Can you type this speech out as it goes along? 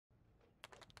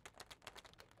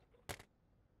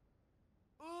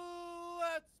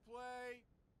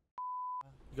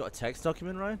You got a text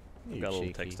document, Ryan? Got a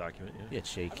little text document, yeah. You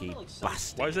cheeky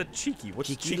bastard. Why is that cheeky? What's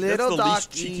Cheeky cheeky? That's the little least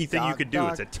docky, cheeky thing you could do.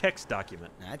 doc. It's a text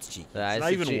document. That's cheeky. It's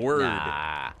not even Word.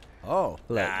 Nah. Oh.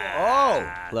 Look.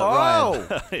 Look, Ryan.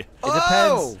 it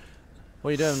depends. What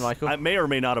are you doing, Michael? I may or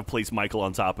may not have placed Michael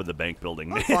on top of the bank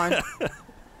building. I'm fine.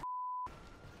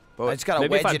 I just gotta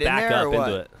Maybe wedge if I it in back there, up or what?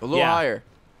 into it. A little higher.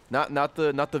 Not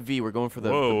the V. We're going for the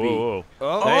V. Whoa.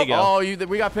 Oh, there you go. Oh,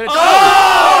 we got penetrated.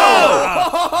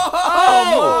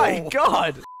 Oh my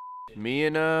God! Me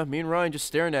and Ryan just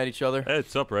staring at each other. Hey,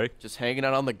 it's up, Ray. Just hanging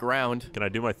out on the ground. Can I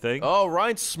do my thing? Oh,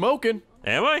 Ryan's smoking.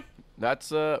 Am I?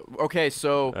 That's okay.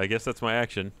 So I guess that's my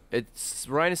action. it's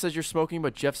Ryan says you're smoking,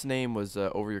 but Jeff's name was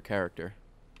over your character.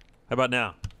 How about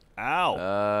now?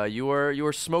 Ow. You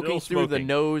were smoking Still through the smoking.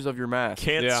 nose of your mask.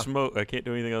 Can't smoke. I can't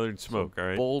do anything other than smoke. All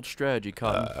right. Bold strategy,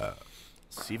 Cotton.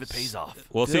 See if it pays off.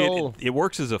 Well, Still- see, it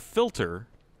works as a filter,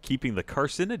 keeping the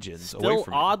carcinogens away Still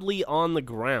from you. oddly on the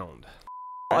ground.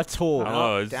 At all.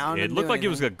 Oh, Down it and looked do like it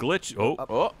was a glitch. Oh,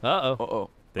 Oh, Uh-oh.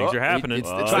 things are happening. It's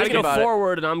Trying to thinking go about it.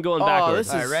 forward, and I'm going Oh, backwards.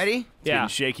 this All right, ready? Yeah. Getting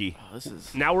shaky. Oh, this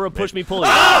is. Now we're a push me, pull you.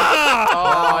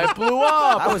 Oh, it blew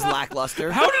up. That was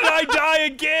lackluster. How did I die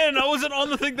again? I wasn't on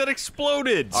the thing that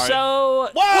exploded. So,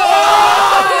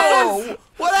 Whoa!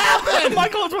 What happened?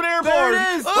 Michael's went airborne. There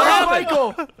it is. What happened,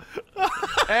 Michael?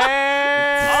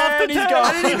 And he's gone.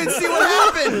 I didn't even see what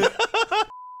happened.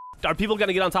 Are people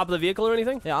gonna get on top of the vehicle or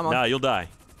anything? Yeah, I'm on. Nah, you'll die.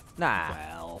 Nah.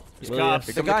 Well, Here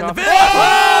cops. come guy in the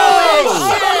cops.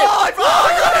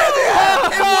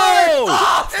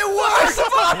 It works!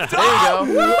 There you go.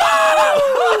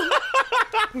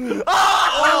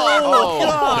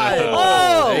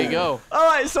 God. There you go.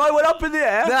 Alright, so I went up in the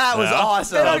air. That was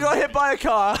awesome. Then I got hit by a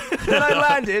car. Then I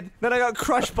landed. Then I got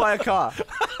crushed by a car.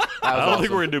 I don't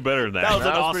think we're gonna do better than that. That was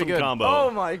an That was awesome pretty good. combo.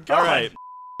 Oh my God. All right.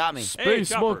 Got me. Space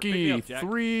Chopper, pick me Monkey up, Jack.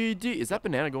 3D. Is that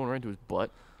banana going right into his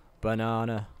butt?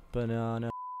 Banana.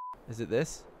 Is it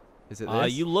this? Is it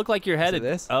this? You look like you're headed.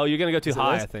 this? Oh, you're gonna go too Is it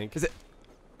high, this? I think. Is it?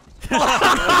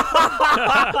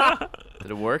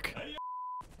 Did it work?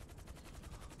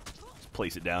 Let's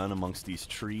place it down amongst these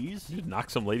trees. You knock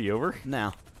some lady over.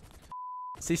 No.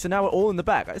 See, so now we're all in the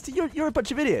back. See, you're a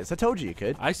bunch of idiots. I told you you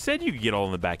could. I said you could get all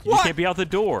in the back. You just can't be out the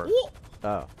door.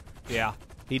 Oh, Yeah,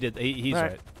 he did. He's All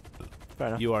right. right. fair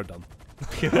enough. You are dumb.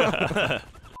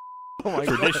 Oh my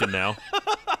God. Tradition now.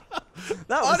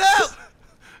 That was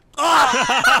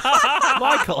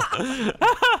Michael.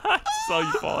 Saw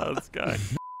you fall out of the sky.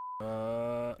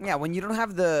 Yeah, when you don't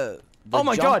have the Oh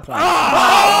my jump God. point.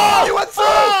 Oh! You went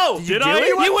through! Did do I? it? You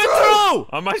You went went through!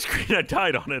 On my screen, I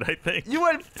died on it, I think. You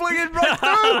went flinging right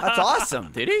through! That's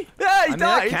awesome. Did he? Yeah, he mean,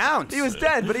 that died. counts. He was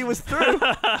dead, but he was through.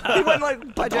 He went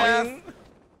like, Bye, Jeff.